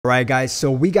Alright guys,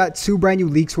 so we got two brand new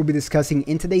leaks we'll be discussing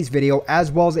in today's video,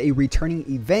 as well as a returning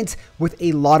event with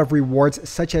a lot of rewards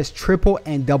such as triple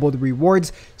and double the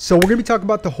rewards. So we're going to be talking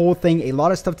about the whole thing, a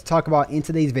lot of stuff to talk about in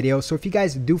today's video. So if you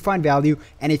guys do find value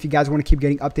and if you guys want to keep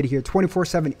getting updated here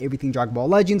 24/7 everything Dragon Ball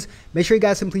Legends, make sure you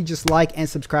guys simply just like and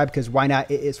subscribe, because why not?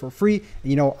 It is for free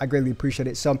and you know I greatly appreciate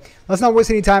it. So let's not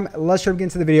waste any time, let's jump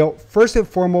into the video. First and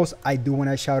foremost, I do want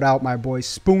to shout out my boy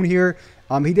Spoon here.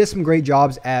 He did some great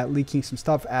jobs at leaking some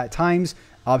stuff at times,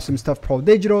 some stuff Pro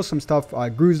Digital, some stuff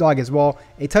Gru's Dog as well,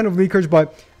 a ton of leakers.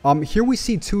 But here we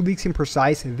see two leaks in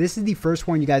precise. This is the first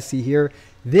one you guys see here.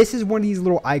 This is one of these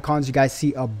little icons you guys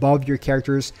see above your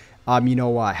characters,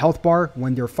 health bar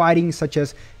when they're fighting, such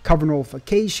as cover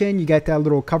nullification. You get that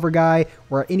little cover guy,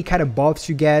 or any kind of buffs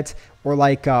you get, or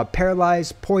like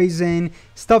paralyzed, poison,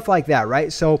 stuff like that,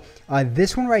 right? So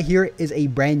this one right here is a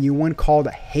brand new one called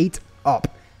Hate Up.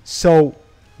 So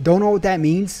don't know what that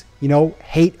means,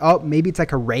 hate up. Maybe it's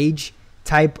like a rage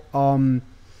type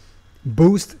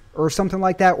boost or something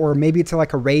like that. Or maybe it's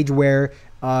like a rage where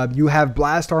you have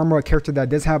blast armor. A character that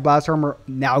doesn't have blast armor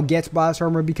now gets blast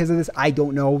armor because of this. I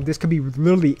don't know. This could be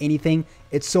literally anything.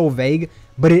 It's so vague,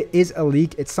 but it is a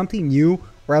leak. It's something new,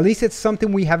 or at least it's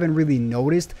something we haven't really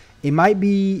noticed. It might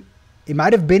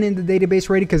have been in the database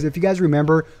already, because if you guys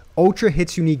remember, Ultra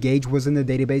Hits Unique Gauge was in the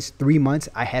database 3 months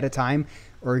ahead of time,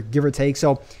 or give or take.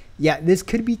 So yeah, this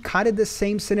could be kind of the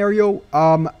same scenario.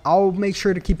 I'll make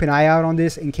sure to keep an eye out on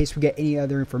this in case we get any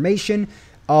other information.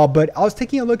 But I was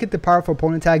taking a look at the powerful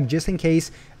opponent tag just in case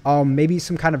maybe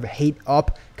some kind of hate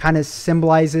up kind of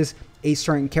symbolizes a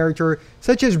certain character,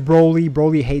 such as Broly.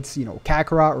 Broly hates,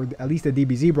 Kakarot, or at least the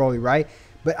DBZ Broly, right?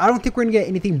 But I don't think we're gonna get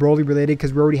anything Broly related,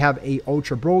 because we already have a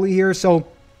Ultra Broly here. So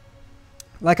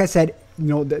like I said,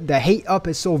 the hate up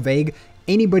is so vague.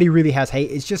 Anybody really has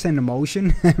hate. It's just an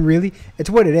emotion. Really, it's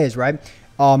what it is, right?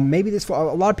 Maybe this, a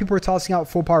lot of people are tossing out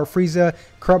full power Frieza,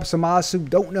 corrupt Zamasu.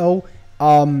 Don't know.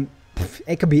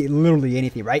 It could be literally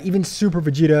anything, right? Even Super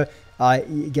Vegeta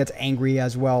gets angry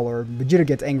as well, or Vegeta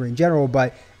gets angry in general.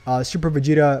 But Super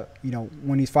Vegeta,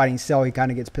 when he's fighting Cell, he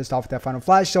kind of gets pissed off with that final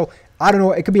flash. So I don't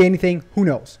know. It could be anything. Who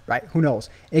knows, right? Who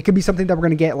knows? It could be something that we're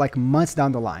gonna get like months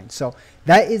down the line. So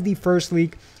that is the first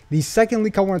leak. The second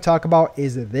leak I want to talk about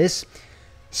is this.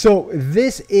 So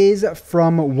this is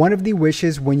from one of the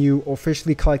wishes when you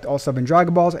officially collect all 7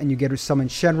 Dragon Balls and you get to summon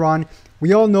Shenron.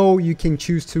 We all know you can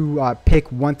choose to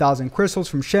pick 1,000 crystals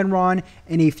from Shenron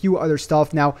and a few other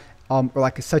stuff now,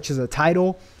 such as a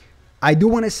title. I do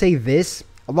want to say this.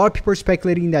 A lot of people are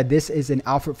speculating that this is an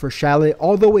outfit for Charlotte,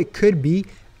 although it could be.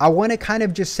 I want to kind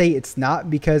of just say it's not,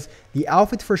 because the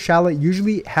outfit for Charlotte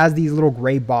usually has these little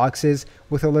gray boxes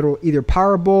with a little either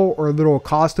power bowl or a little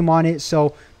costume on it.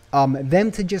 So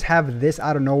them to just have this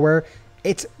out of nowhere,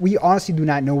 we honestly do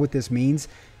not know what this means,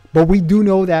 but we do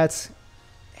know that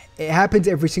it happens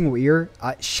every single year.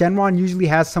 Shenron usually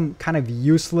has some kind of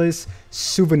useless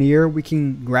souvenir we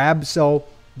can grab, so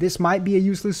this might be a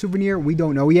useless souvenir. We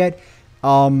don't know yet.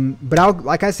 But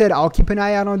like I said, I'll keep an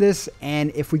eye out on this,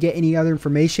 and if we get any other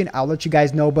information, I'll let you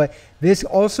guys know. But this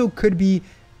also could be,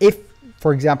 if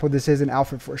for example this is an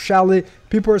outfit for Charlotte,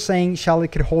 people are saying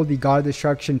Charlotte could hold the God of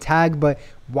Destruction tag, but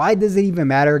why does it even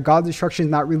matter? God of Destruction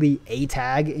is not really a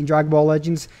tag in Dragon Ball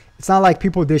Legends. It's not like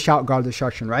people dish out God of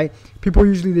Destruction, right? People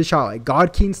usually dish out like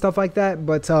God Key and stuff like that,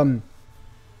 but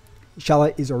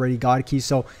Charlotte is already God Key,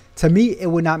 so to me it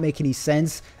would not make any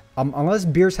sense. Unless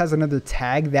Beerus has another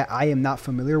tag that I am not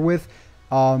familiar with.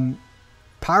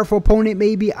 Powerful opponent,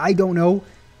 maybe. I don't know.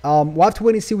 We'll have to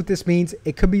wait and see what this means.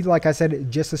 It could be, like I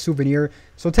said, just a souvenir.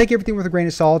 So take everything with a grain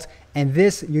of salt. And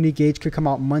this unique gauge could come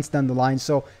out months down the line.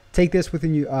 So take this with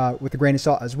a grain of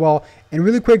salt as well. And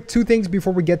really quick, 2 things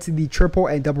before we get to the triple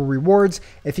and double rewards.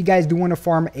 If you guys do want to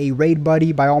farm a raid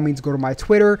buddy, by all means go to my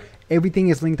Twitter. Everything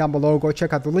is linked down below. Go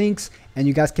check out the links, and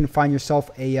you guys can find yourself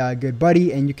a good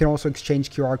buddy. And you can also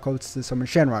exchange QR codes to summon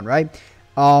Shenron, right?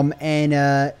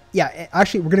 Yeah,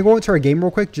 actually, we're gonna go into our game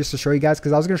real quick just to show you guys,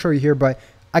 because I was gonna show you here, but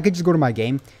I could just go to my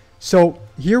game. So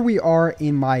here we are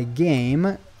in my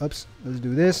game. Oops, let's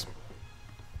do this.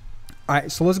 All right,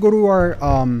 so let's go to our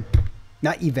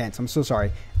not events. I'm so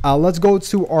sorry. Let's go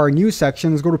to our news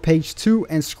section. Let's go to page 2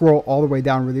 and scroll all the way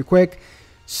down really quick.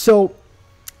 So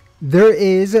there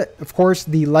is, of course,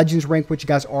 the Legends rank, which you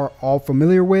guys are all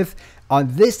familiar with.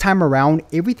 This time around,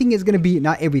 everything is going to be,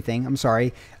 not everything, I'm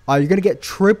sorry. You're going to get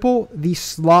triple the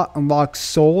slot unlocked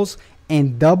souls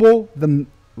and double the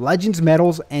Legends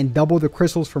medals and double the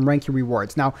crystals from ranking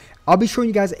rewards. Now, I'll be showing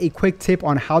you guys a quick tip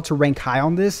on how to rank high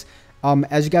on this.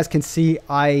 As you guys can see,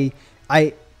 I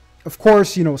of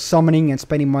course, summoning and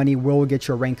spending money will get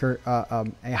you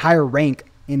a higher rank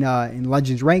in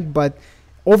Legends rank, but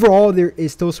overall, there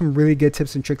is still some really good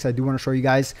tips and tricks I do want to show you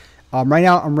guys. Right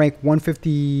now, I'm ranked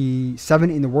 157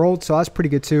 in the world, so that's pretty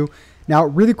good too. Now,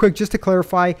 really quick, just to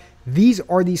clarify, these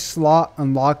are the slot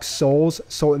unlocked souls,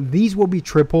 so these will be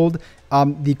tripled.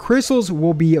 The crystals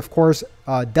will be, of course,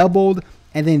 doubled,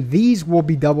 and then these will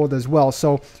be doubled as well.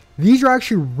 So these are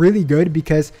actually really good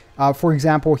because, for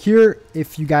example, here,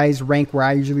 if you guys rank where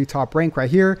I usually top rank right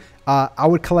here, I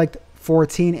would collect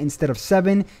 14 instead of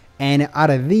 7. And out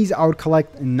of these, I would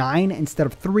collect 9 instead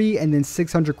of 3, and then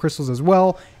 600 crystals as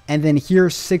well. And then here,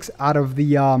 6 out of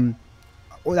the... oh,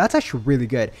 that's actually really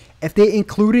good. If they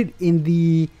included in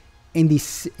the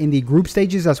group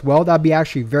stages as well, that'd be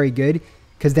actually very good.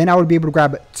 Because then I would be able to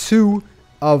grab 2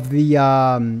 of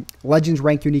the Legends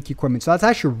rank unique equipment. So that's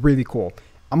actually really cool.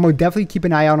 I'm going to definitely keep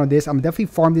an eye out on this. I'm definitely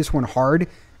farm this one hard,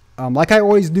 like I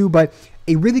always do. But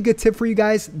a really good tip for you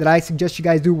guys that I suggest you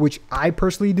guys do, which I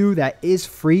personally do, that is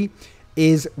free,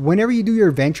 is whenever you do your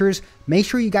adventures, make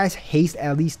sure you guys haste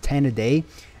at least 10 a day.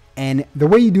 And the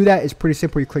way you do that is pretty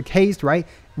simple. You click haste, right?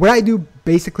 What I do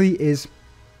basically is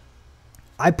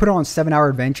I put on 7-hour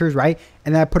adventures, right?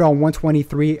 And then I put on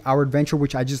 123-hour adventure,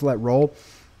 which I just let roll.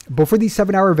 But for these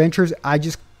 7-hour adventures, I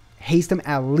just haste them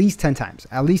at least 10 times.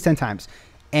 At least 10 times.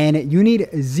 And you need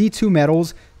Z2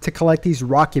 medals to collect these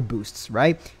rocket boosts,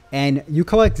 right? And you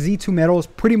collect Z2 medals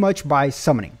pretty much by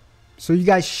summoning. So you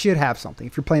guys should have something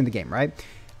if you're playing the game, right?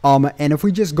 And if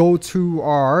we just go to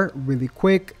our, really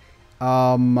quick,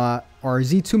 our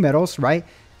Z2 medals, right?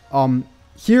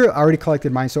 Here, I already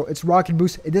collected mine. So it's rocket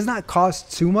boost. It does not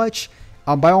cost too much.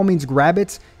 By all means, grab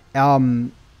it.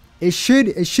 It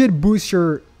should boost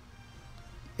your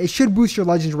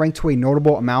Legends rank to a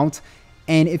notable amount.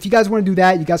 And if you guys want to do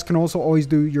that, you guys can also always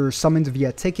do your summons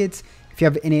via tickets. If you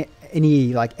have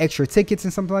any like extra tickets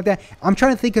and something like that. I'm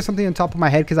trying to think of something on top of my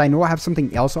head because I know I have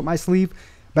something else up my sleeve,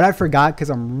 but I forgot because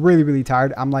I'm really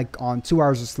tired. I'm like on 2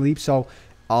 hours of sleep. So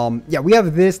yeah, we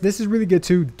have this. This is really good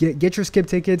too. Get your skip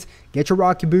tickets, get your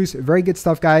rocket boost. Very good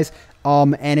stuff, guys.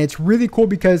 And it's really cool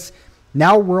because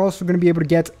now we're also going to be able to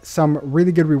get some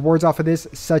really good rewards off of this,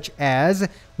 such as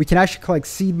we can actually collect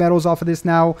seed medals off of this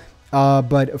now.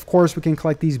 But of course, we can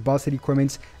collect these busted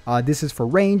equipments. This is for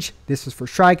range. This is for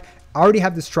strike. I already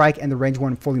have the strike and the range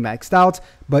one fully maxed out.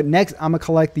 But next, I'm going to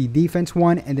collect the defense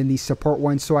one and then the support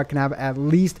one so I can have at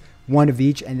least one of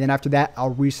each. And then after that,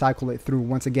 I'll recycle it through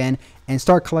once again and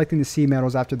start collecting the C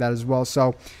medals after that as well.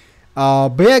 So,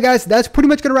 but yeah, guys, that's pretty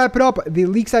much going to wrap it up. The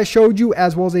leaks I showed you,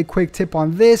 as well as a quick tip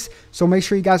on this. So make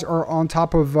sure you guys are on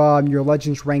top of your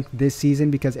Legends rank this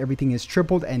season because everything is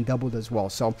tripled and doubled as well.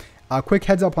 So quick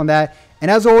heads up on that. And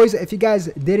as always, if you guys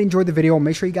did enjoy the video,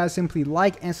 make sure you guys simply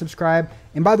like and subscribe.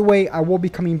 And by the way, I will be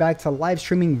coming back to live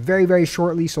streaming very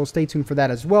shortly. So stay tuned for that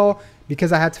as well,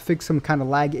 because I had to fix some kind of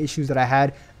lag issues that I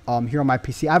had here on my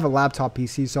PC. I have a laptop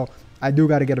PC, so I do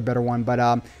got to get a better one.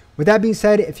 But with that being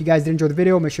said, if you guys did enjoy the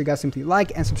video, make sure you guys simply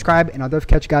like and subscribe. And I'll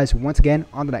definitely catch you guys once again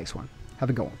on the next one.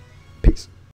 Have a good one. Peace.